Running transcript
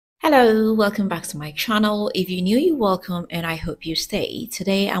Hello, welcome back to my channel. If you're new, you're welcome and I hope you stay.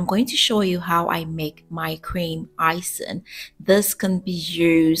 Today I'm going to show you how I make my cream icing. This can be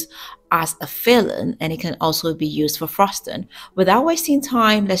used as a filling and it can also be used for frosting. Without wasting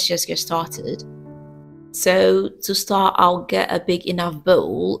time, let's just get started. So to start, I'll get a big enough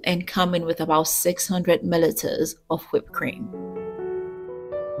bowl and come in with about 600 milliliters of whipped cream.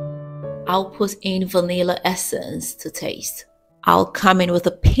 I'll put in vanilla essence to taste. I'll come in with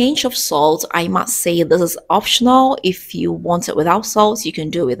a pinch of salt. I must say this is optional. If you want it without salt, you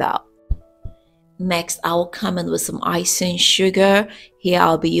can do without. Next, I'll come in with some icing sugar. Here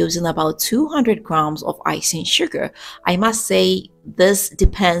I'll be using about 200 grams of icing sugar. I must say this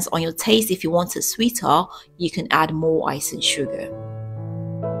depends on your taste. If you want it sweeter, you can add more icing sugar.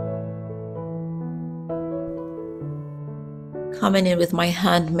 Coming in with my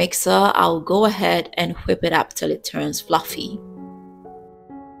hand mixer, I'll go ahead and whip it up till it turns fluffy.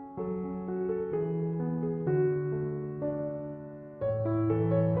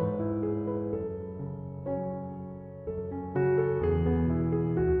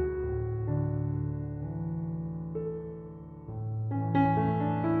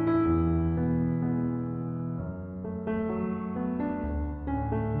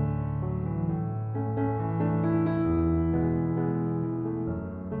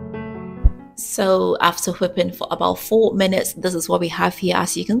 So after whipping for about 4 minutes, this is what we have here.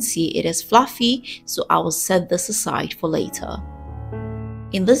 As you can see, it is fluffy, so I will set this aside for later.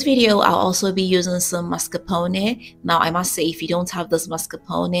 In this video, I'll also be using some mascarpone. Now, I must say, if you don't have this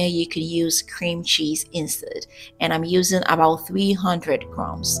mascarpone, you can use cream cheese instead. And I'm using about 300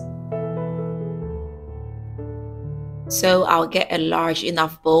 grams. So I'll get a large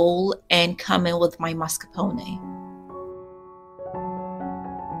enough bowl and come in with my mascarpone.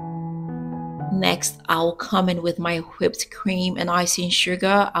 Next, I'll come in with my whipped cream and icing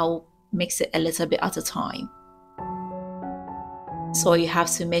sugar. I'll mix it a little bit at a time. So you have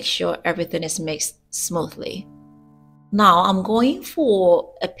to make sure everything is mixed smoothly. Now I'm going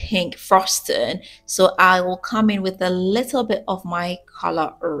for a pink frosting. So I will come in with a little bit of my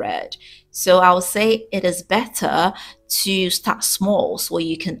color red. So I'll say it is better to start small so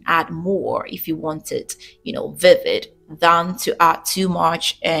you can add more if you want it, vivid, than to add too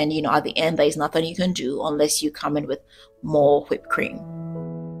much and at the end there is nothing you can do unless you come in with more whipped cream.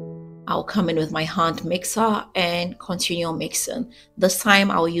 I'll come in with my hand mixer and continue mixing. This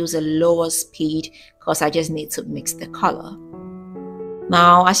time I'll use a lower speed because I just need to mix the color.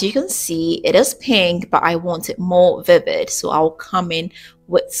 Now, as you can see, it is pink, but I want it more vivid, so I'll come in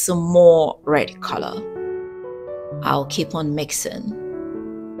with some more red color. I'll keep on mixing.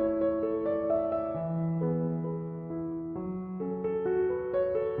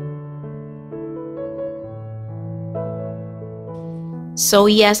 So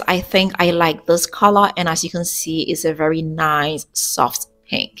yes, I think I like this color, and as you can see, it's a very nice soft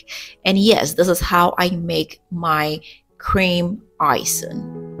pink. And yes, this is how I make my cream icing.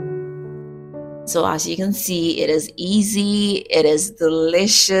 So as you can see, it is easy, it is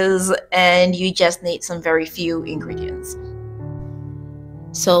delicious, and you just need some very few ingredients.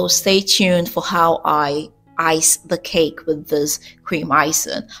 So stay tuned for how I ice the cake with this cream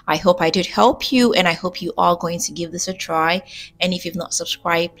icing. I hope I did help you, and I hope you are going to give this a try. And if you've not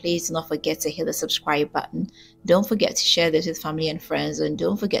subscribed, please do not forget to hit the subscribe button. Don't forget to share this with family and friends, and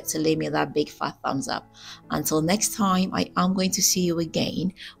don't forget to leave me that big fat thumbs up. Until next time, I am going to see you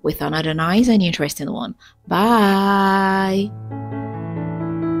again with another nice and interesting one. Bye.